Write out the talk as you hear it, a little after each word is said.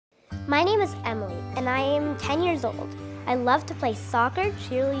My name is Emily, and I am 10 years old. I love to play soccer,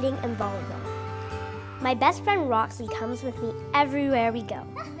 cheerleading, and volleyball. My best friend Roxy comes with me everywhere we go.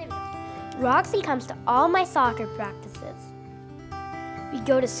 Roxy comes to all my soccer practices. We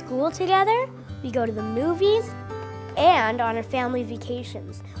go to school together, we go to the movies, and on our family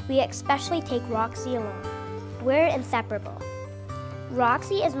vacations. We especially take Roxy along. We're inseparable.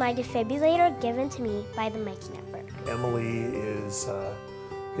 Roxy is my defibrillator given to me by the Mikey Network. Emily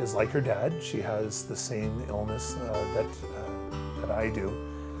is like her dad. She has the same illness that I do.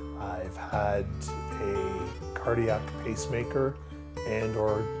 I've had a cardiac pacemaker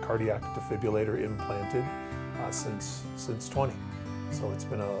and/or cardiac defibrillator implanted since 20. So it's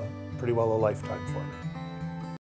been pretty well a lifetime for me.